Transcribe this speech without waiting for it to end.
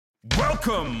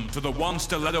Welcome to the One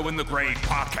Stiletto in the Grave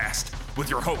podcast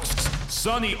with your hosts,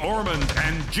 Sonny Ormond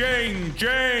and Jane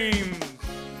James.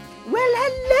 Well,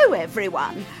 hello,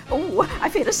 everyone. Oh, I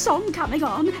feel a song coming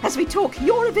on as we talk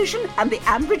Eurovision and the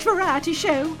Ambridge Variety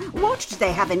Show. What do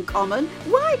they have in common?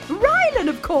 Why, Rylan,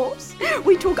 of course.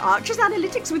 We talk Archer's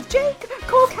Analytics with Jake,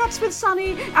 Cork Hats with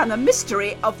Sonny, and the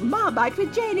mystery of Marmite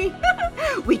with Janie.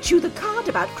 We chew the card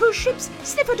about cruise ships,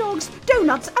 sniffer dogs,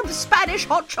 donuts, and the Spanish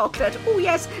hot chocolate. Oh,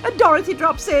 yes, and Dorothy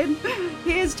drops in.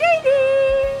 Here's Janie.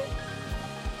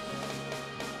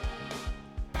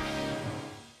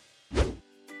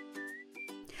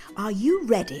 Are you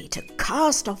ready to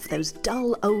cast off those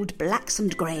dull old blacks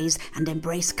and greys and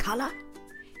embrace colour?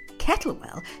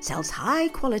 Kettlewell sells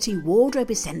high-quality wardrobe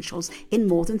essentials in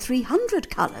more than 300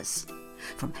 colours.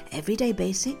 From everyday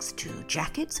basics to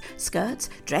jackets, skirts,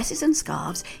 dresses and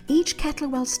scarves, each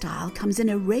Kettlewell style comes in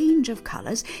a range of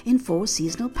colours in 4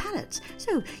 seasonal palettes,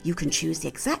 so you can choose the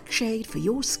exact shade for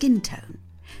your skin tone.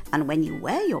 And when you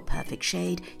wear your perfect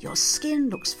shade, your skin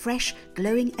looks fresh,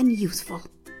 glowing and youthful.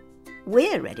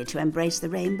 We're ready to embrace the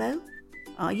rainbow.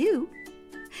 Are you?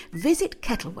 Visit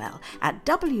Kettlewell at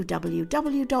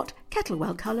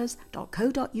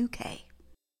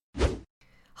www.kettlewellcolours.co.uk.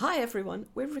 Hi everyone,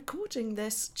 we're recording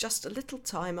this just a little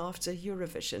time after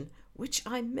Eurovision, which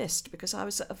I missed because I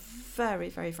was at a very,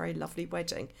 very, very lovely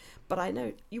wedding. But I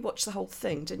know you watched the whole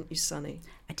thing, didn't you, Sonny?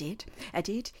 I did.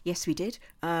 Yes, we did.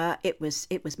 It was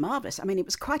marvellous. I mean, it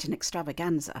was quite an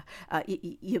extravaganza.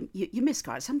 You missed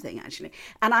quite something, actually.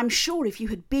 And I'm sure if you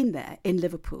had been there in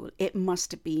Liverpool, it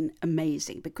must have been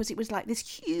amazing because it was like this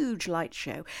huge light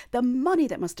show. The money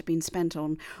that must have been spent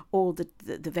on all the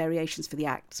variations for the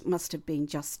acts must have been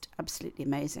just absolutely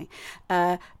amazing.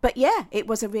 But yeah, it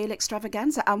was a real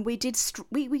extravaganza, and we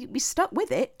stuck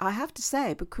with it, I have to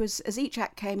say, because as each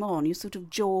act came on, your sort of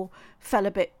jaw fell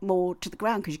a bit more to the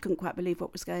ground because you couldn't quite believe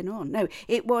what was going on. No,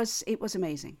 it was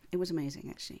amazing. It was amazing,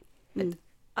 actually.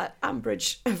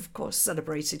 Ambridge, of course,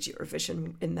 celebrated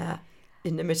Eurovision in their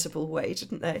inimitable way,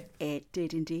 didn't they? It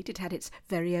did indeed. It had its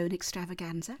very own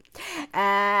extravaganza.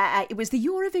 It was the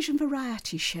Eurovision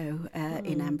Variety Show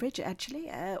in Ambridge,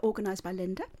 actually, organised by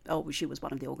Linda. Oh, she was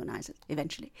one of the organisers,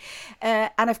 eventually.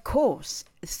 And of course,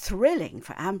 thrilling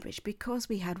for Ambridge because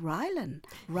we had Rylan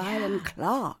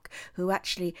Clark, who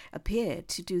actually appeared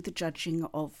to do the judging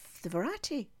of the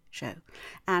variety show,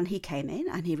 and he came in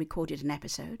and he recorded an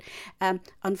episode.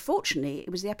 Unfortunately, it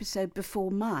was the episode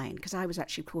before mine because I was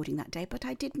actually recording that day, but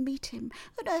I did meet him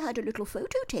and I had a little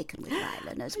photo taken with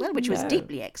Rylan as well, which was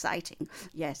deeply exciting.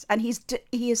 Yes, and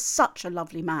he is such a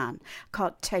lovely man.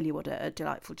 Can't tell you what a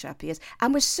delightful chap he is,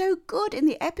 and was so good in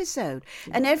the episode.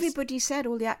 And everybody said,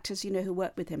 all the actors who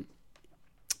worked with him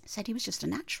said he was just a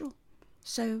natural.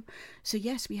 So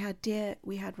yes, we had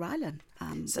Rylan,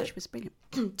 which was brilliant.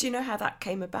 Do you know how that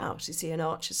came about? Is he an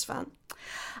Archers fan?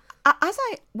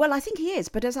 I think he is,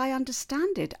 but as I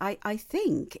understand it, I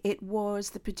think it was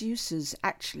the producers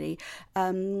actually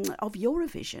of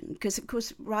Eurovision, because of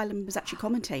course Rylan was actually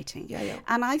commentating. Yeah.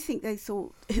 And I think they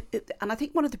thought, and I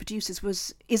think one of the producers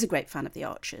is a great fan of the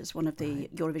Archers, one of the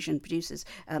Eurovision producers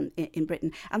in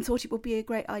Britain, and thought it would be a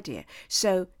great idea.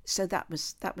 So that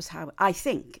was how I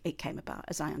think it came about,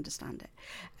 as I understand it.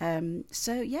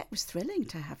 So yeah, it was thrilling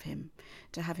to have him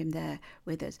there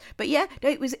with us. But yeah, no,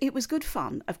 it was good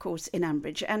fun, of course, in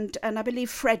Ambridge, and I believe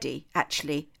Freddie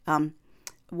actually won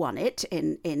it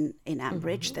in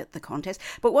Ambridge, the contest.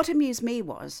 But what amused me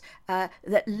was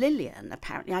that Lillian,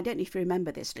 apparently, I don't know if you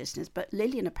remember this, listeners, but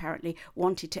Lillian apparently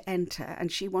wanted to enter,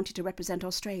 and she wanted to represent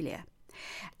Australia.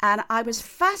 And I was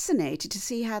fascinated to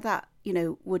see how that,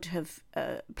 would have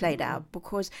played out,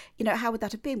 because, how would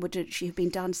that have been? Would she have been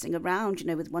dancing around,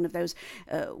 with one of those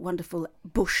wonderful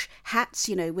bush hats,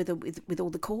 with all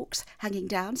the corks hanging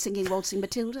down, singing Waltzing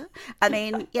Matilda? I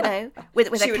mean, with she a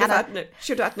can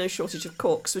she would have had no shortage of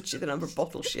corks, would she, the number of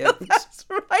bottles she owned? That's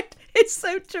right. It's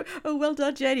so true. Oh, well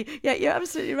done, Jenny. Yeah, you're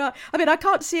absolutely right. I mean, I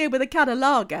can't see her with a can of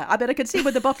lager. I mean, I can see her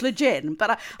with a bottle of gin,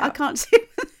 but I can't see her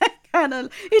with a can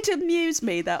of... It amused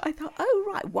me, though. I thought,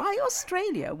 oh, right, why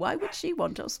Australia? Why would she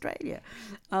want Australia?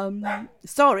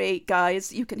 Sorry,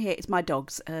 guys, you can hear it's my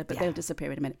dogs, but they'll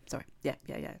disappear in a minute. Sorry. Yeah.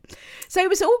 So it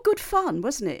was all good fun,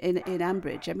 wasn't it, in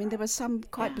Ambridge? I mean, there were some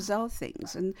quite bizarre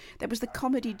things, and there was the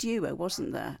comedy duo,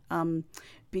 wasn't there,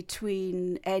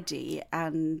 between Eddie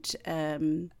and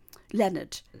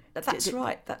Leonard. That's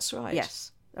right.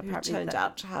 Yes. Apparently turned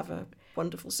out to have a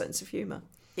wonderful sense of humour.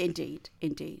 Indeed.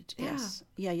 Yes.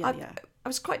 Yeah. I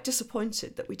was quite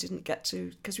disappointed that we didn't get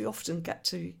to, because we often get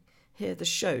to hear the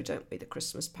show, don't we? The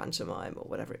Christmas pantomime or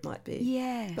whatever it might be.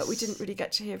 Yes. But we didn't really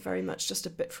get to hear very much, just a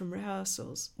bit from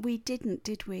rehearsals. We didn't,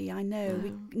 did we? I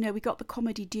know. We got the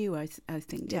comedy duo, I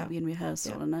think, didn't we, in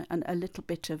rehearsal, and a little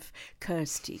bit of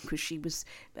Kirsty, because she was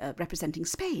representing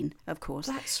Spain, of course.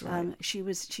 That's right. She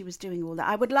was doing all that.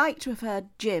 I would like to have heard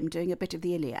Jim doing a bit of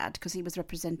the Iliad, because he was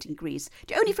representing Greece.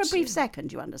 Only for a brief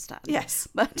second, you understand? Yes.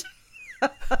 But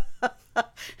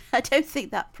I don't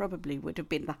think that probably would have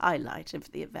been the highlight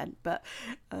of the event, but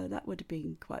that would have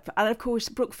been quite fun. And of course,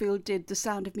 Brookfield did The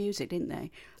Sound of Music, didn't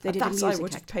they? They did That I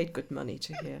would have paid good money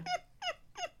to hear.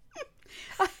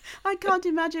 I can't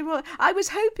imagine what I was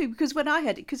hoping, because when I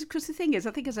heard it, because the thing is,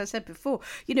 I think, as I said before,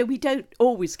 we don't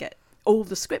always get all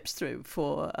the scripts through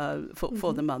for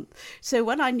the month. So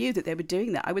when I knew that they were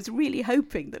doing that, I was really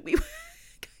hoping that we were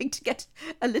going to get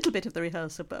a little bit of the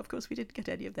rehearsal, but of course we didn't get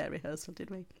any of their rehearsal, did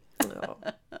we? Oh.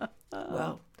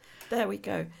 Well, there we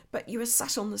go. But you were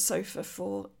sat on the sofa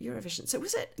for Eurovision. So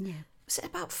was it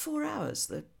about 4 hours,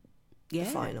 the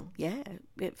final? Yeah,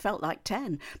 it felt like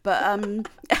 10. But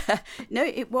no,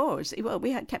 it was.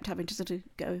 We kept having to sort of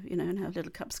go, and have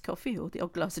little cups of coffee or the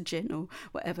odd glass of gin or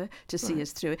whatever to see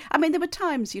us through it. I mean, there were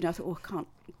times, I thought,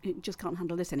 just can't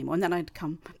handle this anymore. And then I'd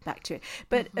come back to it.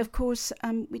 But of course,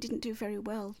 we didn't do very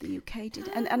well, the UK did.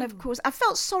 And of course, I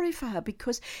felt sorry for her,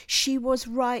 because she was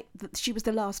right. She was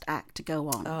the last act to go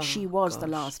on. Oh, she was the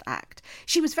last act.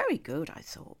 She was very good, I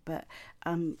thought, but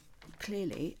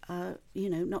clearly,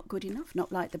 not good enough.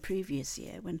 Not like the previous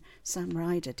year when Sam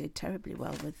Ryder did terribly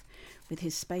well with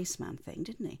his spaceman thing,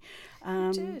 didn't he?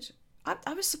 He did.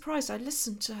 I was surprised. I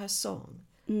listened to her song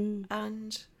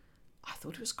and I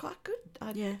thought it was quite good.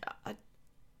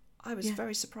 I was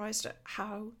very surprised at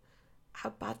how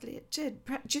badly it did.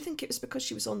 Do you think it was because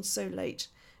she was on so late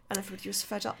and everybody was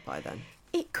fed up by then?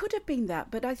 It could have been that,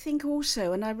 but I think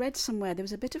also, and I read somewhere, there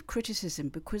was a bit of criticism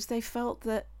because they felt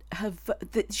that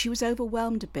that she was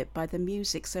overwhelmed a bit by the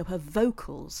music, so her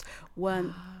vocals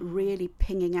weren't really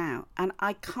pinging out. And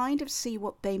I kind of see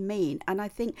what they mean. And I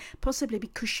think possibly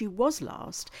because she was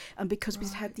last, and because we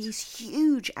had these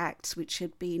huge acts which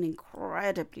had been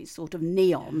incredibly sort of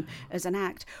neon as an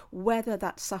act, whether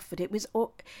that suffered. It was,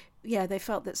 they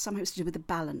felt that somehow it was to do with the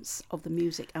balance of the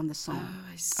music and the song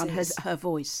and her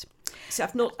voice. See,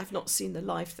 I've not seen the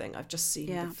live thing. I've just seen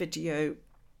the video.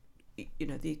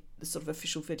 The sort of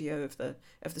official video of the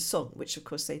song, which of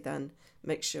course they then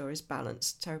make sure is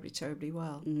balanced terribly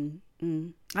well.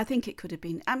 I think it could have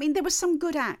been. I mean, there were some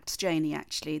good acts, Janie.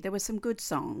 Actually, there were some good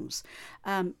songs.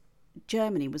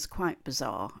 Germany was quite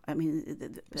bizarre. I mean, they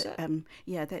came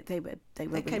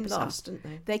bizarre. last, didn't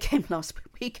they? They came last.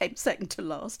 We came second to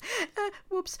last.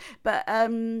 Whoops. But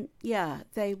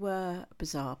they were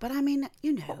bizarre. But I mean,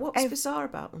 what was bizarre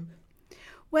about them?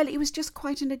 Well, it was just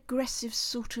quite an aggressive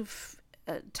sort of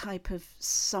type of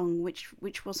song,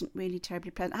 which wasn't really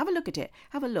terribly pleasant. Have a look at it.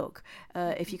 Have a look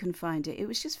if you can find it. It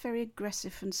was just very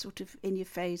aggressive and sort of in your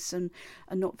face and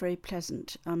not very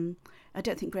pleasant. I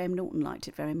don't think Graham Norton liked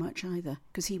it very much either,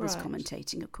 because he was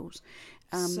commentating, of course.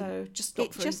 So just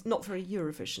not very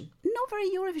Eurovision. Not very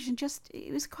Eurovision. Just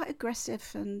it was quite aggressive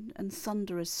and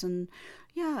thunderous, and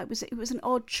it was an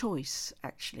odd choice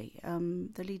actually.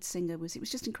 The lead singer was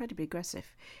just incredibly aggressive.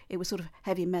 It was sort of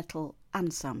heavy metal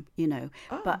and some,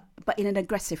 but in an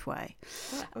aggressive way.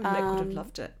 Nick would have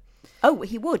loved it. Oh,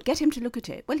 he would. Get him to look at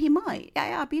it. Well, he might.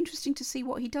 Yeah, it'd be interesting to see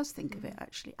what he does think of it,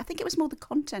 actually. I think it was more the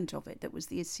content of it that was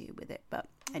the issue with it. But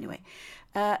anyway.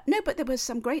 No, but there were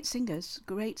some great singers.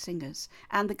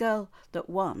 And the girl that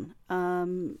won,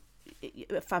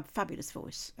 fabulous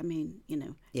voice. I mean,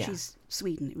 she's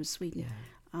Sweden. It was Sweden.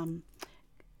 Yeah.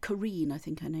 Corrine, I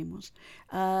think her name was.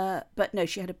 But no,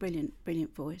 she had a brilliant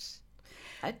voice.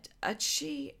 I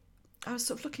was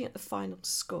sort of looking at the final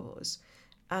scores,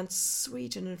 and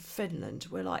Sweden and Finland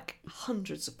were like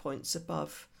hundreds of points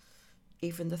above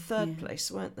even the third place,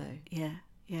 weren't they?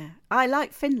 Yeah. I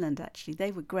like Finland, actually.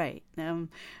 They were great. And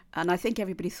I think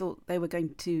everybody thought they were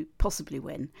going to possibly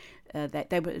win.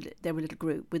 They were a little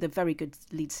group with a very good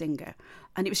lead singer.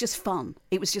 And it was just fun.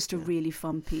 It was just a really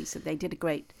fun piece. And they did a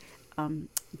great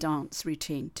dance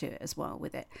routine to it as well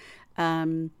with it.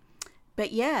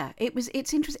 But yeah,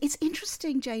 it's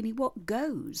interesting, Janie, what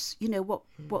goes,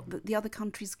 what the other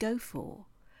countries go for.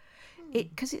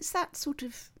 Because it's that sort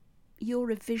of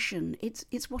Eurovision.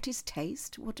 It's what is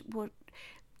taste, what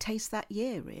taste that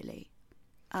year, really.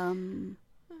 And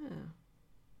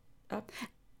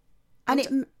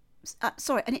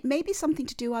it may be something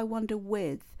to do, I wonder,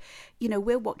 with,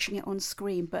 we're watching it on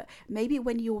screen, but maybe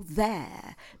when you're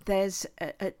there, there's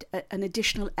an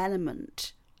additional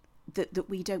element that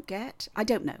we don't get. I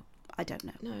don't know.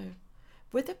 No.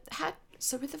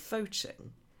 So with the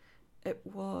voting, it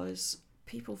was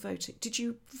people voting. Did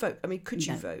you vote? I mean, could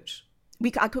you vote? We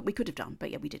could have done,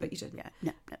 but yeah, we didn't. But you didn't. Yeah,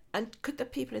 no. And could the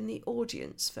people in the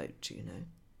audience vote? Do you know?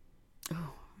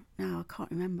 Oh, no, I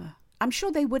can't remember. I'm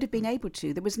sure they would have been able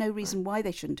to. There was no reason why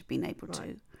they shouldn't have been able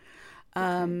to,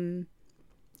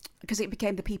 because it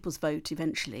became the people's vote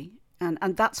eventually,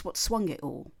 and that's what swung it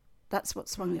all. That's what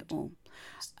swung it all.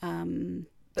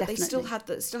 But they still had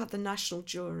the national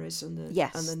juries and the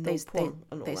they still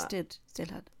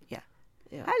had yeah.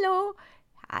 Hello,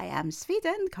 I am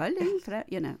Sweden calling for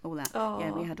all that. Oh.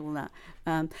 Yeah, we had all that.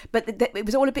 But it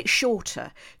was all a bit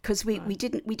shorter because we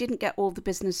didn't get all the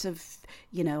business of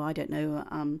I don't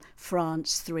know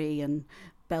France 3 and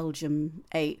Belgium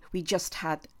 8. We just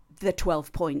had the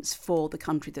 12 points for the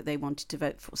country that they wanted to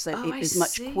vote for, so it was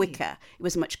much quicker. It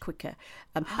was much quicker.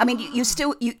 I mean,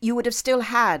 you would have still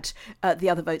had the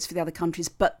other votes for the other countries,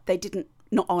 but they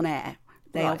not on air.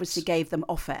 They obviously gave them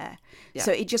off air,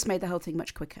 so it just made the whole thing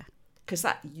much quicker. Because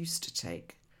that used to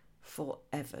take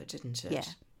forever, didn't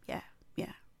it? Yeah,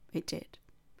 it did.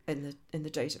 In the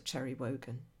days of Cherry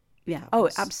Wogan. Yeah.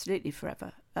 Absolutely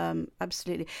forever.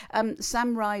 Absolutely.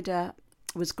 Sam Ryder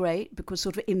was great because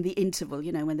sort of in the interval,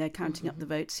 when they're counting up the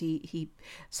votes, he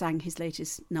sang his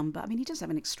latest number. I mean, he does have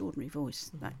an extraordinary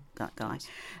voice, that guy.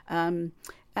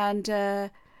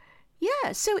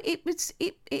 So it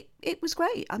was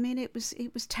great. I mean, it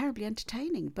was terribly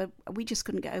entertaining, but we just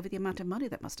couldn't get over the amount of money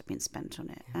that must have been spent on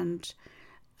it. And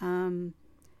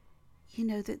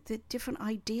the different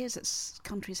ideas that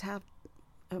countries have.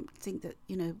 I don't think that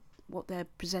what they're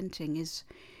presenting is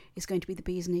going to be the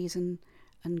bee's knees and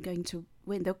going to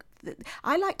win.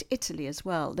 I liked Italy as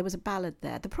well. There was a ballad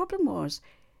there. The problem was,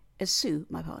 as Sue,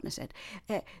 my partner, said,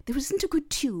 there wasn't a good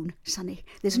tune, Sonny.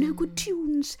 There's no good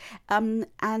tunes.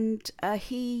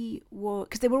 He was,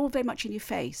 because they were all very much in your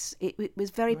face. It was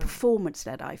very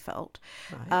performance-led, I felt.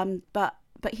 Right. But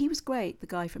he was great, the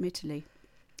guy from Italy.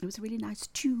 It was a really nice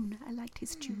tune. I liked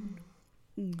his tune.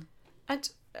 And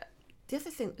the other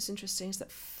thing that's interesting is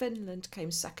that Finland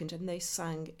came second and they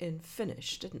sang in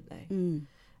Finnish, didn't they?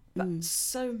 But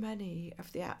so many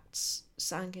of the acts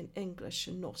sang in English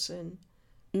and not in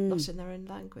their own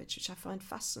language, which I find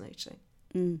fascinating.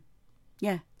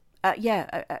 Yeah.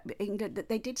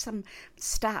 They did some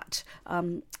stat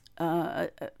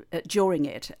during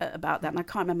it about that, and I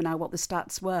can't remember now what the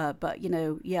stats were, but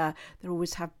there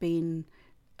always have been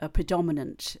a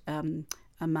predominant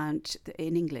amount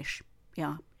in English.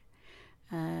 Yeah.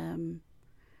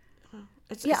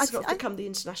 It's sort of become the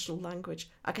international language.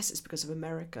 I guess it's because of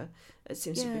America. It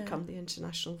seems to have become the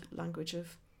international language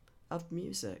of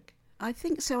music. I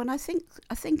think so, and I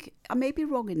think I may be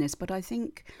wrong in this, but I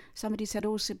think somebody said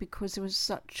also because there was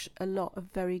such a lot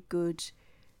of very good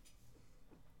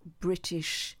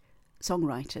British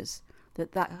songwriters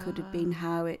that could have been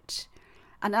how it.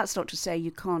 And that's not to say you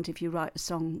can't, if you write a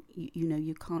song,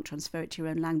 you can't transfer it to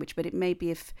your own language. But it may be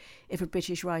if a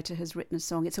British writer has written a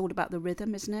song, it's all about the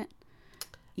rhythm, isn't it?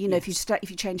 Yes.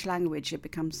 If you change language, it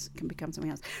can become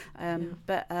something else.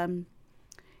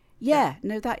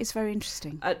 That is very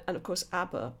interesting. And of course,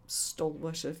 ABBA,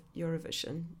 stalwart of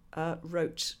Eurovision,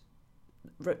 wrote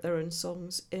their own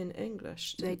songs in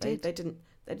English. They did. They didn't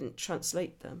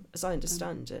translate them, as I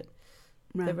understand it.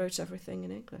 Right. They wrote everything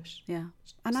in English. Yeah,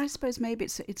 and I suppose maybe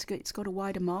it's got a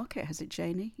wider market, has it,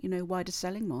 Janie? Wider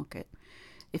selling market,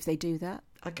 if they do that.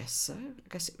 I guess so. I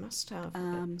guess it must have.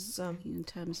 In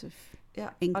terms of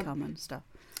income and stuff.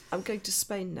 I'm going to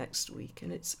Spain next week,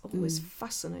 and it's always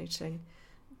fascinating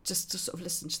just to sort of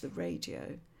listen to the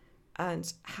radio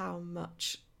and how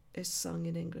much is sung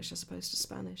in English as opposed to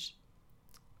Spanish.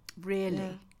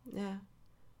 Really? Yeah.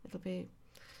 It'll be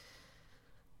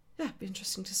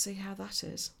interesting to see how that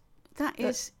is. That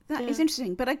is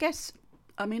interesting. But I guess,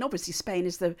 I mean, obviously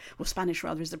Spanish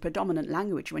is the predominant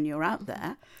language when you're out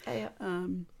there. Yeah.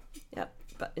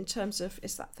 But in terms of,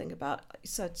 it's that thing about, you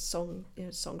said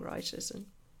songwriters and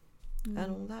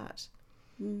all that.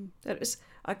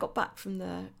 I got back from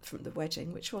the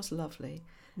wedding, which was lovely,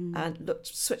 and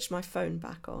switched my phone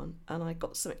back on, and I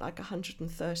got something like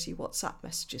 130 WhatsApp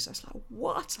messages. I was like,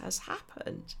 what has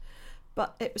happened?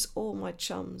 But it was all my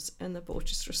chums in the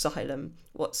Borchester Asylum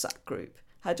WhatsApp group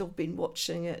had all been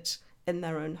watching it in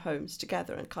their own homes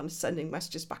together and kind of sending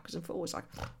messages backwards and forwards like,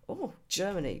 oh,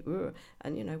 Germany, ooh,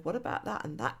 and what about that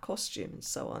and that costume and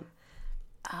so on.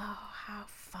 Oh, how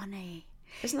funny.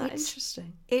 Isn't that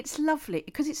interesting? It's lovely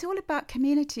because it's all about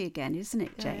community again, isn't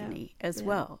it, Janie, as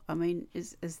well? I mean,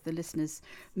 as the listeners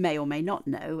may or may not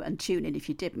know, and tune in if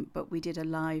you didn't, but we did a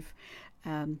live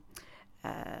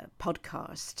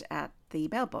podcast at the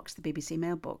mailbox, the BBC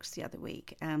mailbox the other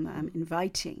week,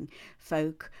 inviting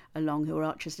folk along who are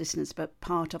Archers listeners, but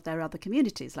part of their other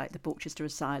communities, like the Portchester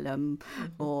Asylum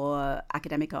or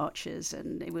Academic Archers,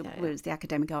 and it was the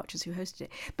Academic Archers who hosted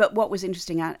it. But what was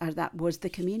interesting out of that was the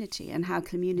community and how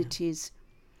communities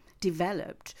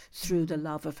developed through the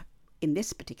love of, in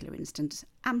this particular instance,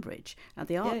 Ambridge and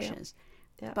the Archers.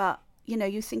 Yeah. But, you know,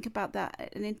 you think about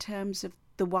that, and in terms of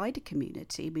the wider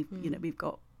community, we've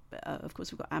got, of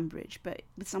course, we've got Ambridge, but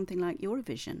with something like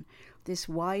Eurovision, this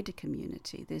wider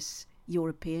community, this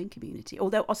European community,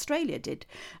 although Australia did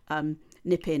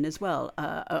nip in as well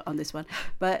on this one,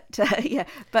 but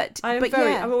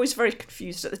I'm always very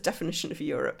confused at the definition of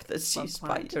Europe that's used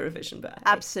by Eurovision. But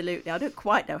absolutely, I don't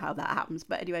quite know how that happens,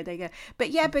 but anyway, there you go.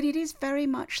 But it is very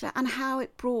much that, and how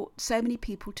it brought so many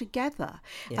people together,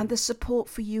 and the support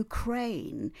for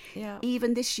Ukraine.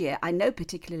 Even this year, I know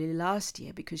particularly last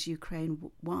year because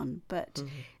Ukraine won, but.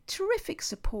 Terrific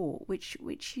support, which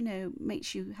you know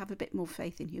makes you have a bit more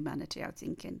faith in humanity, I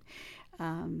think, and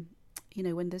you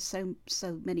know, when there's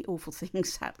so many awful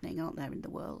things happening, aren't there, in the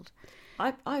world.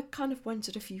 I kind of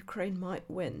wondered if Ukraine might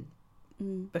win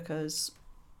because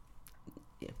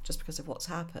just because of what's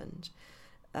happened,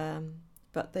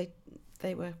 but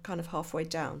they were kind of halfway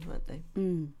down, weren't they?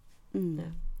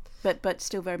 Yeah. But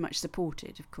still very much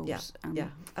supported, of course. Yeah,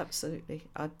 absolutely.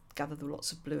 I gather there were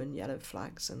lots of blue and yellow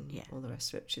flags and all the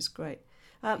rest of it, which is great.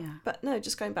 But no,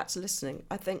 just going back to listening,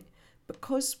 I think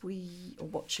because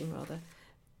watching rather,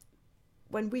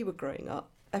 when we were growing up,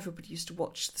 everybody used to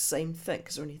watch the same thing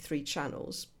because there were only 3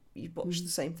 channels. You'd watch the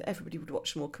same thing. Everybody would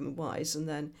watch Morecambe and Wise, and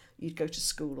then you'd go to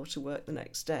school or to work the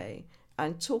next day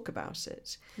and talk about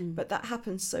it. But that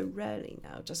happens so rarely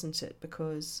now, doesn't it?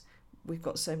 Because we've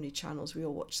got so many channels, we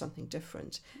all watch something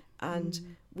different,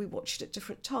 and we watch it at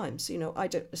different times. You know, I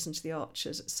don't listen to the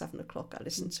Archers at 7:00, I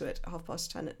listen to it at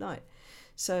 10:30 at night.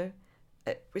 So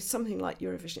with something like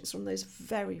Eurovision, it's one of those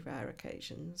very rare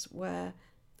occasions where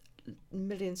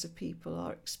millions of people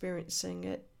are experiencing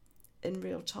it in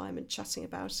real time and chatting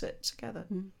about it together,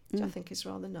 which I think is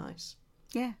rather nice.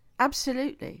 Yeah.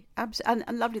 Absolutely. And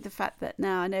lovely the fact that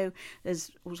now, I know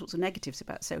there's all sorts of negatives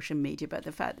about social media, but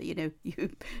the fact that, you know, you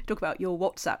talk about your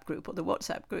WhatsApp group or the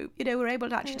WhatsApp group, you know, we're able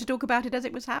to actually to talk about it as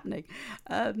it was happening,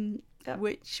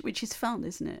 which is fun,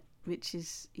 isn't it? Which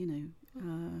is, you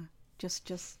know,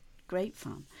 just great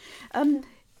fun.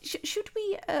 Should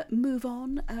we move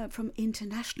on from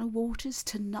international waters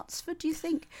to Knutsford, do you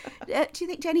think?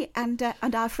 Jenny, and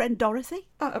our friend Dorothy?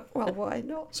 Well, why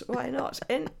not? Why not?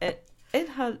 In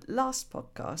her last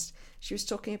podcast, she was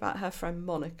talking about her friend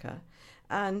Monica,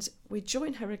 and we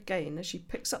join her again as she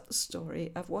picks up the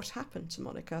story of what happened to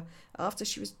Monica after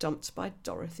she was dumped by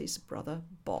Dorothy's brother,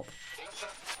 Bob.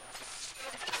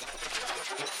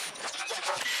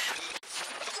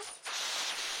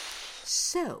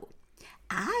 So,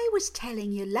 I was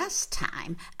telling you last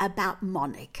time about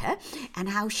Monica and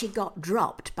how she got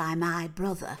dropped by my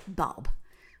brother, Bob.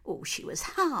 Oh, she was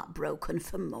heartbroken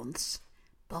for months.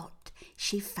 But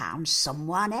she found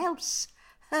someone else.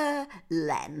 Her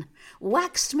Len.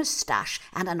 Waxed moustache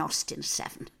and an Austin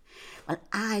 7. Well,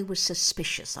 I was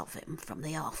suspicious of him from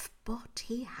the off, but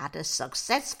he had a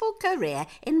successful career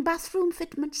in bathroom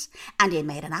fitments, and he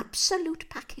made an absolute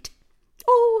packet.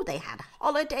 Oh, they had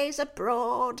holidays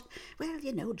abroad. Well,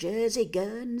 you know, Jersey,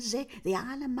 Guernsey, the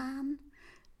Isle of Man.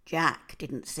 Jack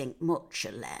didn't think much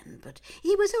of Len, but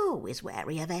he was always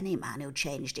wary of any man who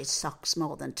changed his socks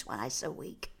more than twice a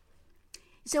week.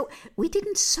 So we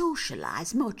didn't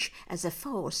socialise much as a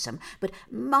foursome, but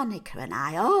Monica and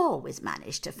I always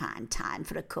managed to find time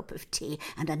for a cup of tea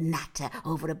and a natter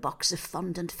over a box of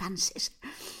fondant fancies.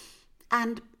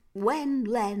 And when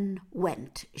Len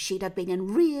went, she'd have been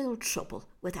in real trouble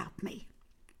without me.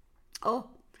 Oh,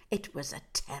 it was a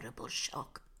terrible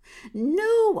shock.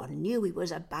 No one knew he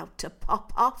was about to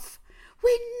pop off.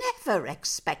 We never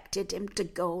expected him to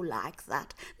go like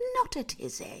that, not at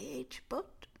his age,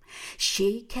 but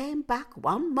she came back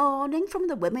one morning from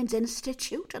the Women's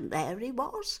Institute, and there he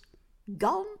was,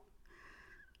 gone.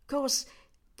 Of course,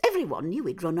 everyone knew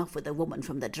he'd run off with a woman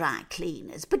from the dry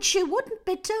cleaners, but she wouldn't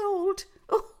be told.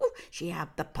 Oh, she had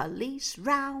the police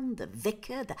round, the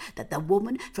vicar, the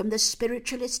woman from the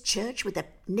spiritualist church with the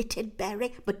knitted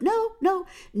berry, but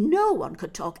no one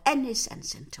could talk any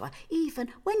sense into her.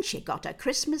 Even when she got a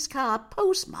Christmas card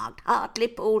postmarked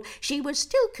Hartlepool, she was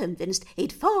still convinced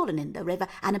he'd fallen in the river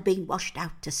and had been washed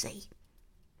out to sea.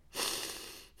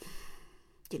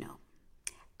 You know,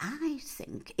 I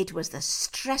think it was the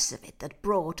stress of it that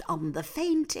brought on the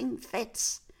fainting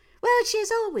fits. Well,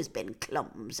 she's always been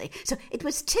clumsy, so it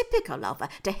was typical of her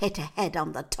to hit her head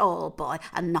on the tall boy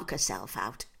and knock herself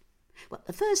out. Well,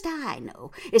 the first I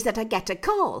know is that I get a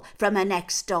call from a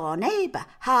next-door neighbour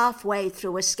halfway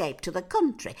through escape to the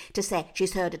country to say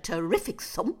she's heard a terrific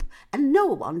thump and no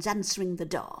one's answering the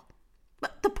door.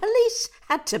 But the police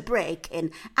had to break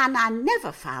in, and I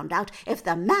never found out if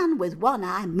the man with one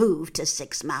eye moved to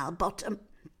 6 Mile Bottom.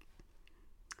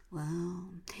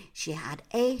 Well, she had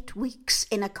 8 weeks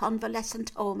in a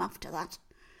convalescent home after that,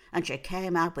 and she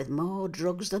came out with more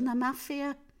drugs than the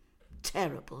mafia.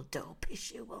 Terrible dopey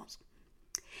she was.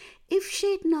 If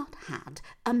she'd not had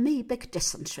amoebic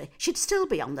dysentery, she'd still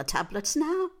be on the tablets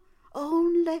now,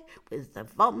 only with the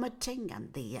vomiting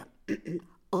and the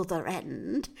other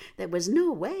end, there was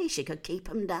no way she could keep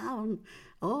 'em down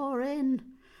or in.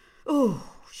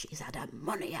 Oh, she's had her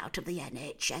money out of the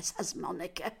NHS, has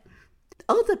Monica.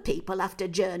 Other people have to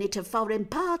journey to foreign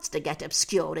parts to get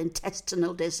obscure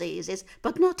intestinal diseases,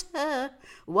 but not her.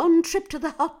 One trip to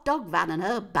the hot dog van and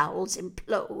her bowels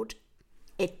implode.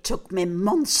 It took me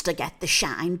months to get the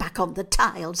shine back on the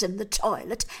tiles in the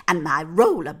toilet, and my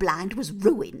roller blind was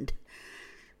ruined.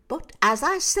 But as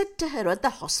I said to her at the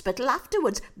hospital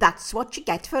afterwards, that's what you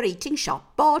get for eating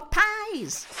shop-bought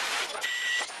pies.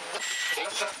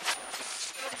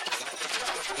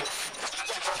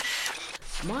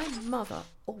 My mother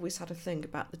always had a thing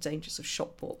about the dangers of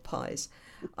shop-bought pies.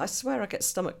 I swear I get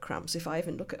stomach cramps if I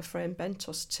even look at a Fray and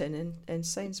Bentos tin in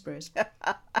Sainsbury's.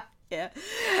 Yeah.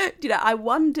 I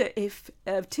wonder if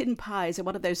tin pies are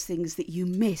one of those things that you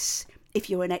miss if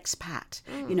you're an expat.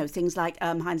 Things like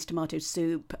Heinz tomato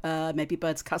soup, maybe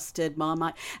Bird's custard,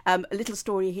 Marmite. A little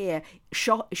story here.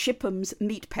 Shipham's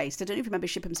meat paste. I don't know if you remember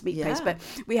Shipham's meat paste, but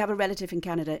we have a relative in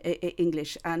Canada,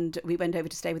 English, and we went over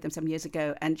to stay with them some years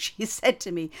ago, and she said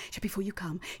to me, before you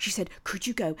come, she said, could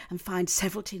you go and find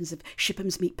several tins of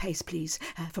Shipham's meat paste, please,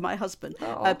 for my husband?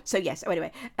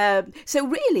 So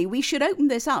really, we should open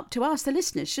this up to ask the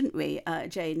listeners, shouldn't we,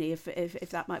 Janie, if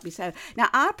that might be so. Now,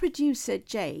 our producer,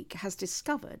 Jake, has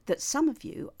discovered that some of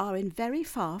you are in very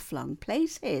far-flung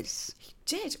places. He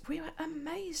did. We were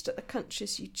amazed at the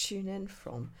countries you tune in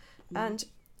from. And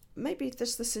maybe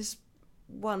this is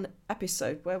one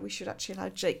episode where we should actually allow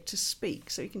Jake to speak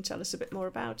so he can tell us a bit more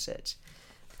about it.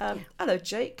 Hello,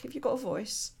 Jake. Have you got a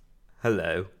voice?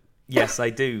 Hello. Yes, I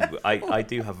do. I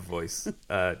do have a voice.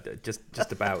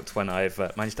 Just about when I've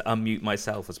managed to unmute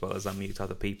myself as well as unmute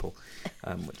other people,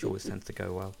 which always tends to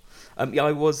go well.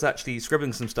 I was actually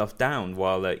scribbling some stuff down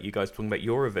while you guys were talking about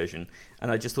Eurovision,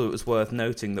 and I just thought it was worth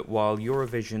noting that while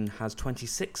Eurovision has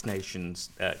 26 nations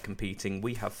competing,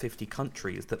 we have 50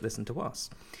 countries that listen to us.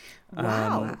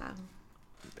 Wow.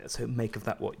 So make of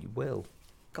that what you will.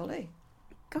 Golly.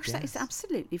 Gosh, Yes. that is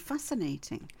absolutely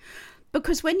fascinating.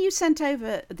 Because when you sent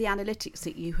over the analytics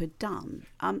that you had done,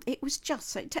 it was just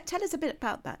so... Tell us a bit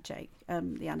about that, Jake,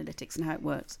 the analytics and how it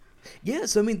works. Yeah,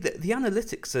 so I mean, the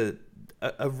analytics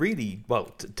are really, well,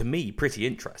 to me, pretty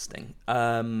interesting.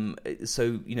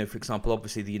 So, for example,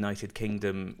 obviously the United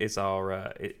Kingdom is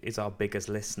our biggest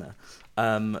listener,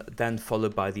 then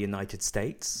followed by the United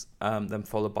States, then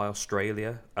followed by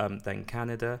Australia, then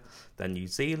Canada, then New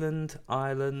Zealand,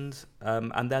 Ireland,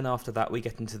 and then after that we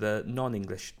get into the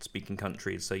non-English speaking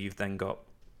countries. So you've then got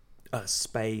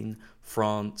Spain,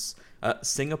 France,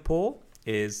 Singapore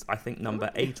is, I think,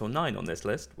 number 8 or 9 on this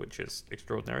list, which is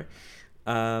extraordinary.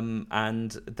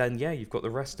 And then, you've got the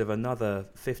rest of another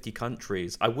 50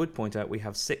 countries. I would point out we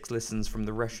have 6 listens from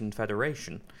the Russian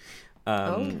Federation.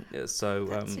 So,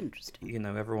 that's interesting.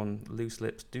 Everyone, loose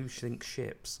lips do sink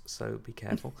ships, so be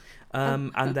careful.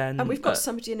 And we've got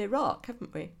somebody in Iraq,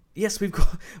 haven't we? Yes, we've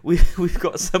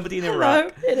got somebody in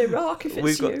Iraq. Hello, in Iraq, if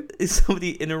it's you. Got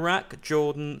somebody in Iraq,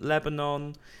 Jordan,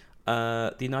 Lebanon,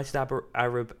 the United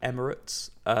Arab Emirates,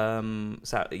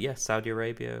 Saudi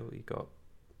Arabia. We got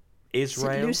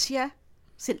Israel.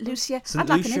 St. Lucia. I'd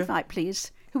like an invite,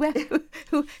 please.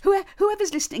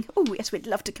 Whoever's listening. Oh, yes, we'd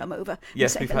love to come over.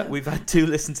 Yes, we've had 2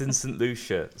 listens in St.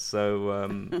 Lucia. So,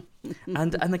 and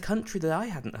a country that I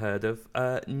hadn't heard of,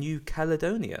 New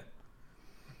Caledonia,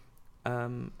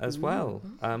 as well,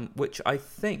 which I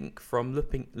think, from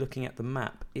looking at the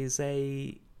map, is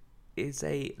a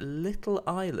little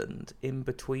island in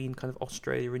between kind of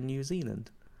Australia and New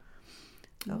Zealand.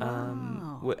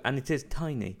 And it is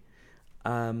tiny.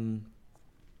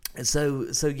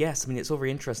 So yes, I mean, it's all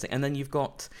very interesting. And then you've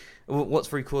got, what's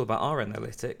very cool about our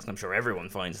analytics, and I'm sure everyone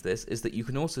finds this, is that you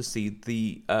can also see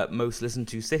the most listened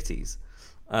to cities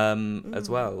as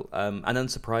well. And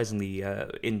unsurprisingly,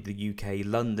 in the UK,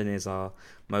 London is our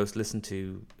most listened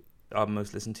to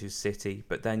city.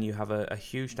 But then you have a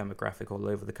huge demographic all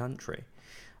over the country.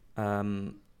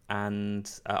 And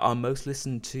and our most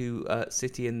listened to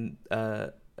city in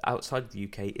outside of the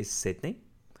UK is Sydney.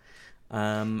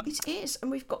 It is,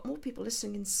 and we've got more people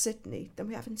listening in Sydney than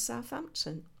we have in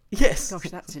Southampton. Yes. Gosh,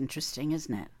 that's interesting,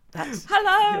 isn't it? That's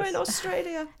Hello in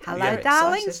Australia. hello, Very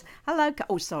darlings. excited. Hello.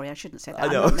 Oh, sorry, I shouldn't say that. I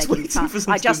know, I'm not I was making waiting for fun.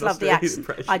 someone I to just do an love the Australian accent.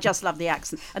 impression. I just love the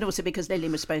accent, and also because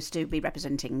Lillian was supposed to be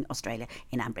representing Australia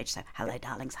in Ambridge. So, hello,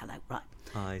 darlings. Hello. Right.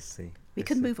 I see. We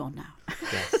can move on now.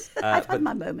 Yes. I've had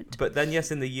my moment. But then,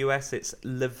 yes, in the US, it's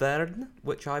Laverne,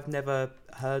 which I've never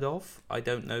heard of. I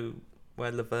don't know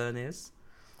where Laverne is.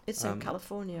 It's in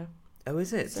California. Oh,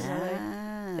 is it? It's in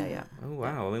LA. Yeah. Oh,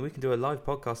 wow. I mean, we can do a live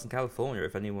podcast in California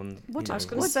if anyone... What I was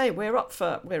going to say we're up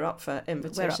for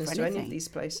invitations to any anything. of these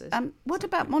places. What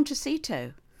about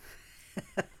Montecito?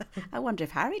 I wonder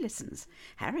if Harry listens.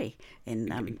 Harry in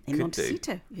could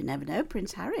Montecito. You never know,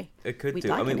 Prince Harry. It could We'd do.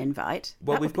 like I mean, an invite.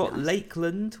 Well, That we've would be got nice.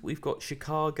 Lakeland, we've got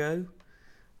Chicago,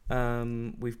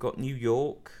 we've got New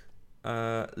York,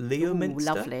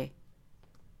 Leominster. Ooh, lovely.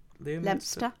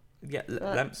 Leominster? Lempster. Yeah,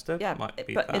 Lempster yeah, might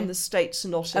be but that. in the States,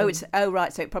 not in...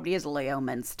 Right. So it probably is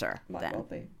Leominster Might then. well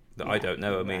be. I don't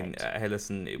know. I mean, right. hey,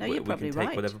 listen, No, we you're can probably take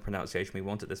right. whatever pronunciation we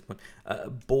want at this point.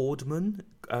 Boardman,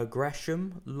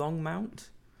 Gresham, Longmount,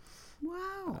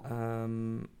 Wow.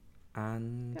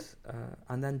 and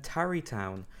then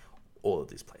Tarrytown. All of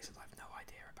these places I've no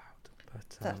idea about.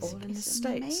 But They're all in the It's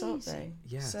States, aren't they? amazing.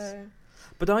 Yes. So,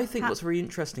 But I think what's very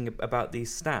interesting about these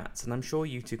stats, and I'm sure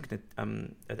you two can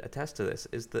attest to this,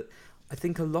 is that I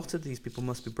think a lot of these people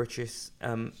must be British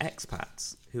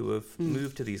expats who have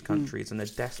moved to these countries and are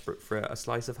desperate for a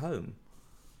slice of home.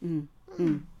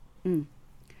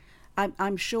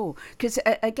 I'm sure because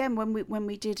again when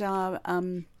we did our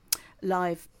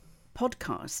live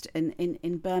podcast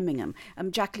in Birmingham,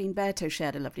 Jacqueline Berto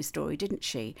shared a lovely story, didn't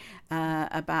she,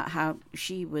 about how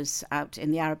she was out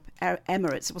in the Arab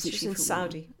Emirates, wasn't she? she's in for a while?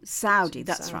 Saudi.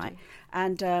 That's Saudi. right.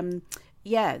 And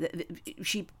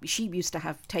she used to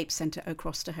have tapes sent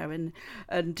across to her, and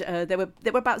there were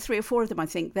about 3 or 4 of them, I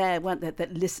think, there, weren't there,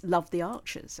 that loved the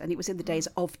Archers, and it was in the days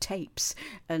of tapes,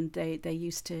 and they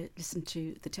used to listen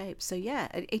to the tapes. So yeah,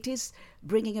 it is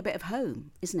bringing a bit of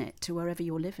home, isn't it, to wherever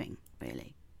you're living,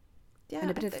 really, Yeah, and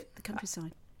a bit I of think- the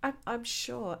countryside. I'm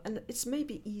sure, and it's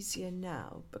maybe easier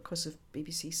now because of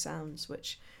BBC Sounds,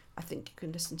 which I think you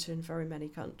can listen to in very many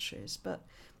countries. But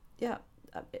yeah,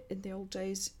 in the old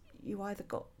days, you either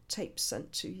got tapes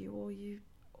sent to you or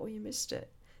you missed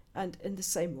it. And in the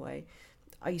same way,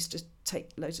 I used to take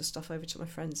loads of stuff over to my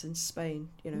friends in Spain,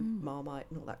 Marmite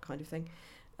and all that kind of thing,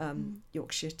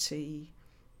 Yorkshire tea,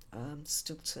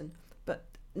 Stilton. But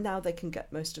now they can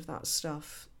get most of that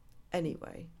stuff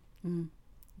anyway.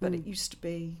 But it used to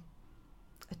be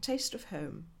a taste of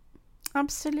home.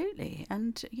 Absolutely,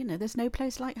 and there's no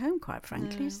place like home, quite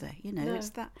frankly, is there? No. It's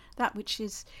that which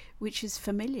is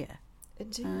familiar.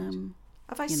 Indeed.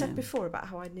 Have I said before about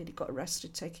how I nearly got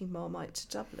arrested taking Marmite to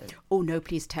Dublin? Oh no,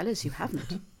 please tell us you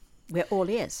haven't. We're all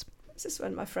ears. This is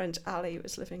when my friend Ali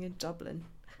was living in Dublin,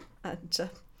 and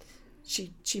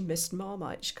she missed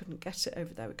Marmite. She couldn't get it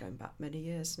over there. We're going back many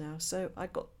years now. So I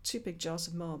got 2 big jars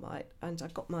of Marmite, and I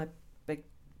got my big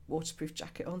waterproof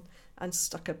jacket on and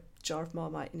stuck a jar of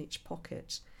Marmite in each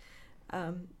pocket.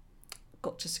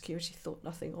 Got to security, thought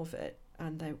nothing of it,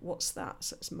 and they, what's that?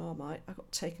 So it's Marmite. I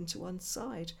got taken to one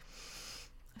side.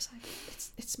 I was like,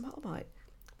 it's Marmite.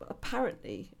 But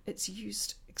apparently it's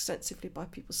used extensively by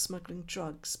people smuggling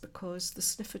drugs because the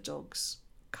sniffer dogs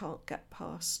can't get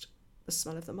past the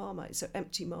smell of the Marmite. So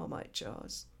empty Marmite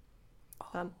jars,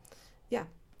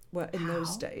 were in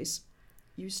those days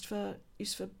used for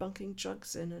bunking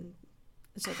drugs in, and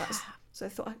so that's so I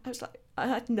thought I was like, I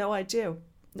had no idea.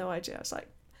 I was like,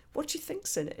 what do you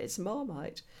think's in it? It's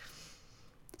Marmite.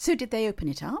 So did they open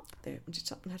it up? They opened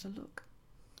it up and had a look.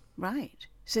 Right.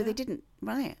 So they didn't.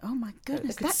 Right. Oh my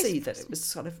goodness. They could that see is that it was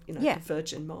sort of Yeah.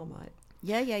 virgin Marmite.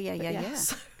 Yeah. But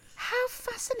yes. How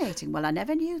fascinating. Well, I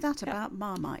never knew that about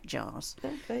Marmite jars.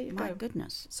 Yeah, there you My go.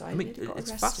 goodness. So I mean, nearly got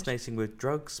it's arrested. fascinating with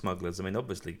drug smugglers. I mean,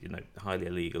 obviously, highly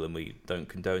illegal, and we don't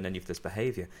condone any of this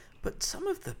behaviour. But some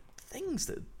of the things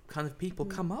that kind of people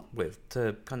come up with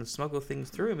to kind of smuggle things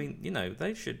through, I mean,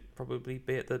 they should probably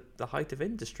be at the height of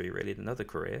industry, really, in another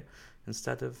career,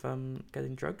 instead of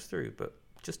getting drugs through. But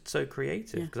just so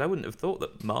creative, because I wouldn't have thought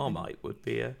that Marmite would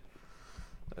be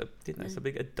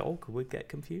something a dog would get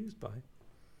confused by.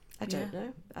 I don't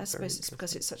know. I Very suppose it's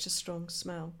because interesting. it's such a strong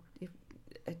smell.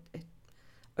 It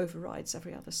overrides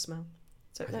every other smell.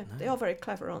 So I no, don't know. they are very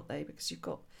clever, aren't they? Because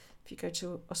if you go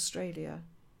to Australia,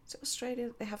 is it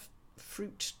Australia? They have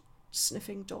fruit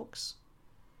sniffing dogs.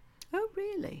 Oh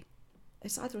really?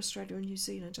 It's either Australia or New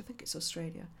Zealand. I think it's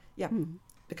Australia. Yeah,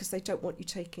 because they don't want you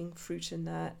taking fruit in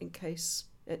there in case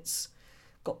it's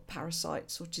got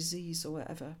parasites or disease or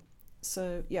whatever.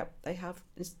 So yeah, they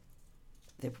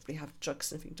probably have drug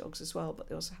sniffing dogs as well, but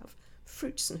they also have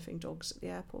fruit sniffing dogs at the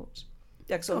airport.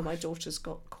 Yeah, because one of my daughters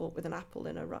got caught with an apple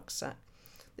in her rucksack.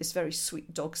 This very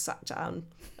sweet dog sat down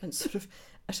and sort of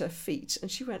at her feet,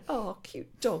 and she went, "Oh,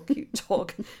 cute dog."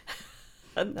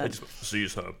 And then, I just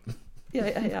sees her.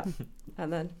 Yeah.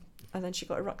 And then she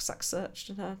got her rucksack searched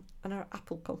and her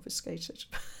apple confiscated.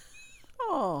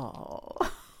 Oh,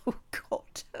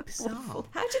 God. Bizarre.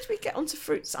 How did we get onto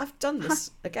fruits? I've done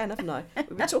this again, haven't I?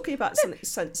 We were talking about something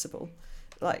sensible,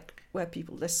 like where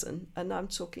people listen, and now I'm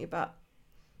talking about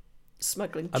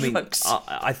smuggling drugs.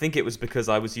 I think it was because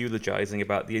I was eulogising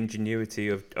about the ingenuity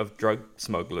of drug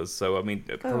smugglers. So, I mean,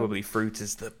 probably fruit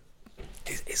is the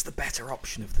better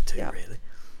option of the two, really.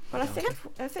 Well,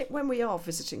 I think when we are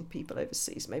visiting people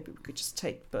overseas, maybe we could just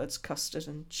take bird's custard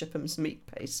and ship them some meat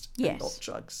paste and not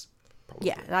drugs. Probably.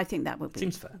 Yeah, I think that would be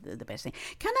Seems fair. the best thing.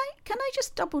 Can I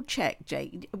just double check,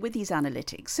 Jay, with these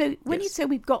analytics? So when you say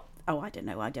we've got, I don't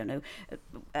know,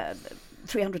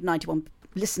 391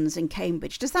 listens in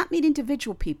Cambridge, does that mean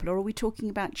individual people, or are we talking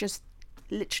about just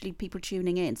literally people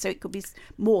tuning in? So it could be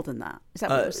more than that. Is that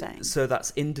what you're saying? So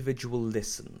that's individual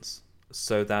listens.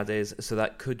 So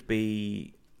that could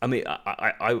be. I mean,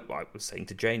 I was saying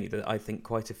to Janie that I think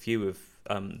quite a few of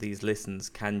these listens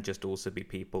can just also be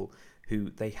people who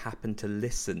they happen to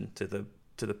listen to the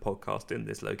podcast in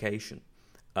this location,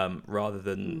 rather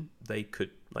than they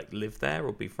could like live there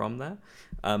or be from there.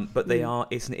 But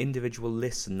it's an individual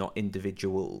listen, not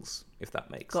individuals, if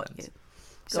that makes sense.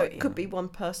 So it could be one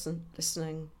person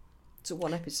listening to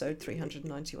one episode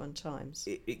 391 times.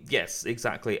 Yes,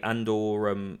 exactly. And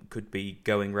or could be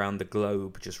going around the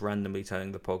globe, just randomly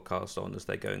turning the podcast on as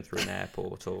they're going through an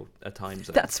airport or a time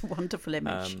zone. That's a wonderful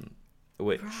image.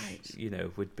 Which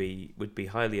would be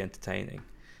highly entertaining.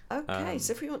 Okay,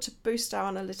 so if we want to boost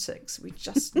our analytics, we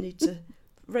just need to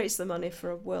raise the money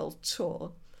for a world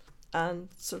tour and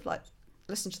sort of like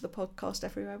listen to the podcast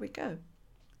everywhere we go.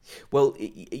 Well,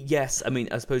 yes. I mean,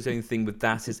 I suppose the only thing with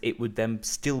that is it would then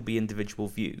still be individual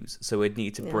views. So we'd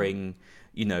need to bring,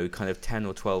 kind of 10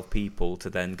 or 12 people to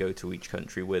then go to each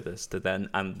country with us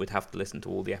and we'd have to listen to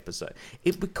all the episodes.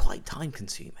 It would be quite time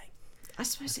consuming. I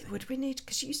suppose it would. We need,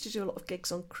 because you used to do a lot of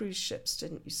gigs on cruise ships,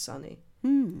 didn't you, Sunny?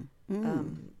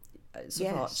 Sort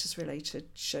of arts related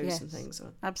shows and things.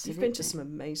 Absolutely. You've been to some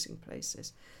amazing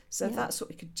places. So that's what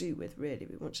we could do with, really.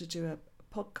 We want to do a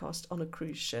podcast on a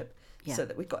cruise ship so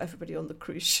that we've got everybody on the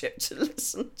cruise ship to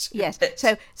listen to. Yes. It.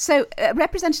 So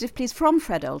representative, please, from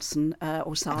Fred Olsen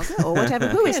or Saga or whatever,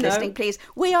 who is listening, please.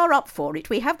 We are up for it.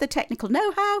 We have the technical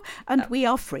know-how and we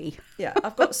are free. Yeah,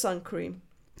 I've got sun cream.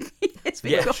 Yes,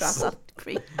 we've got sun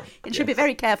cream. It should be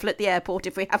very careful at the airport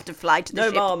if we have to fly to the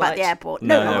ship at the airport.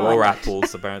 No, or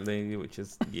apples, apparently, which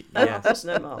is... There's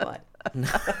no Marmite.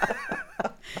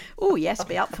 Oh, yes,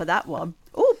 be up for that one.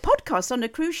 Oh, podcast on a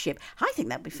cruise ship. I think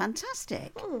that'd be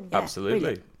fantastic. Yeah, absolutely.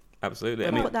 Brilliant. Absolutely.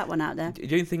 I mean, put that one out there.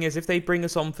 The only thing is, if they bring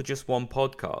us on for just one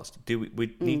podcast,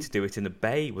 we'd need to do it in a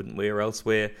bay, wouldn't we? Or else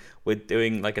we're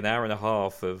doing like an hour and a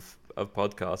half of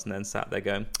podcast and then sat there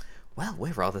going... Well,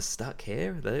 we're rather stuck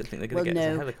here. I don't think they're going to get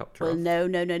us a helicopter off.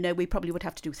 No. We probably would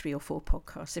have to do 3 or 4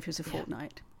 podcasts if it was a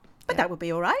fortnight. But that would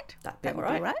be all right. That would be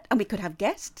all right. And we could have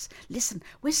guests. Listen,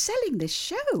 we're selling this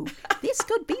show. This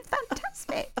could be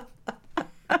fantastic.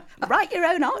 Write your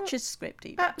own Archer's script,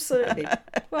 even. Absolutely.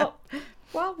 Well,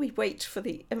 while we wait for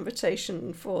the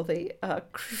invitation for the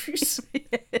cruise,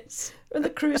 and the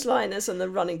cruise liners and the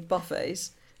running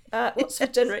buffets... what's for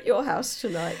dinner at your house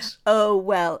tonight? Oh,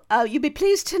 well, you'd be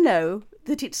pleased to know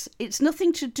that it's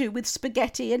nothing to do with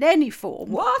spaghetti in any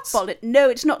form. What? No,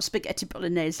 it's not spaghetti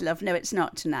bolognese, love. No, it's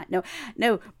not tonight.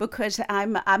 No, because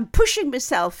I'm pushing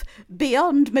myself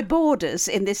beyond my borders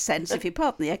in this sense, if you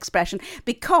pardon the expression,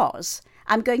 because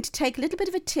I'm going to take a little bit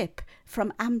of a tip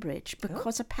from Ambridge,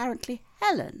 because apparently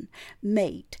Helen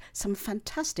made some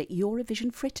fantastic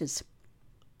Eurovision fritters.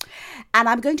 And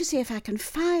I'm going to see if I can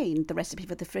find the recipe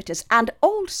for the fritters and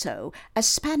also a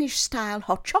Spanish-style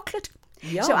hot chocolate.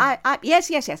 Yum. So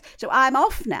yes. So I'm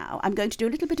off now. I'm going to do a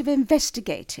little bit of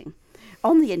investigating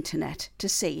on the internet to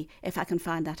see if I can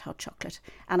find that hot chocolate.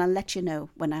 And I'll let you know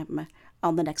when I'm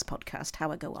on the next podcast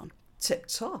how I go on. Tip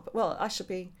top. Well,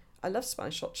 I love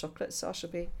Spanish hot chocolate, so I shall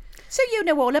be... So you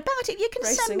know all about it. You can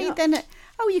send me up. then...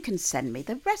 you can send me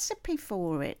the recipe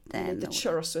for it then. The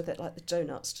churros with it, like the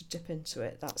donuts to dip into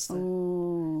it. That's the...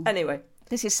 Ooh. Anyway.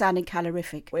 This is sounding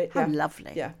calorific. How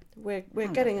lovely. Yeah. We're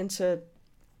getting into...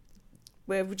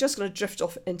 We're just going to drift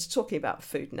off into talking about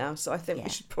food now, so I think we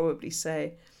should probably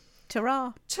say...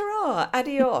 Ta-ra. Ta-ra.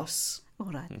 Adios.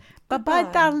 All right.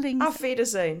 Bye-bye, darlings. Auf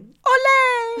Wiedersehen.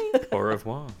 Ole! Au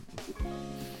revoir.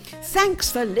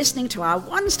 Thanks for listening to our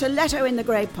One Stiletto in the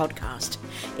Grave podcast.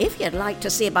 If you'd like to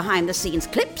see behind-the-scenes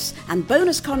clips and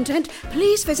bonus content,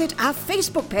 please visit our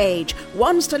Facebook page,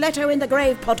 One Stiletto in the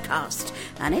Grave podcast.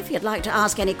 And if you'd like to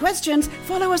ask any questions,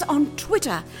 follow us on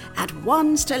Twitter at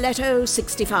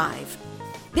OneStiletto65.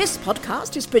 This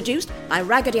podcast is produced by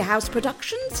Raggedy House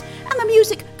Productions and the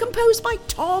music composed by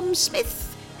Tom Smith.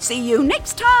 See you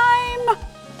next time!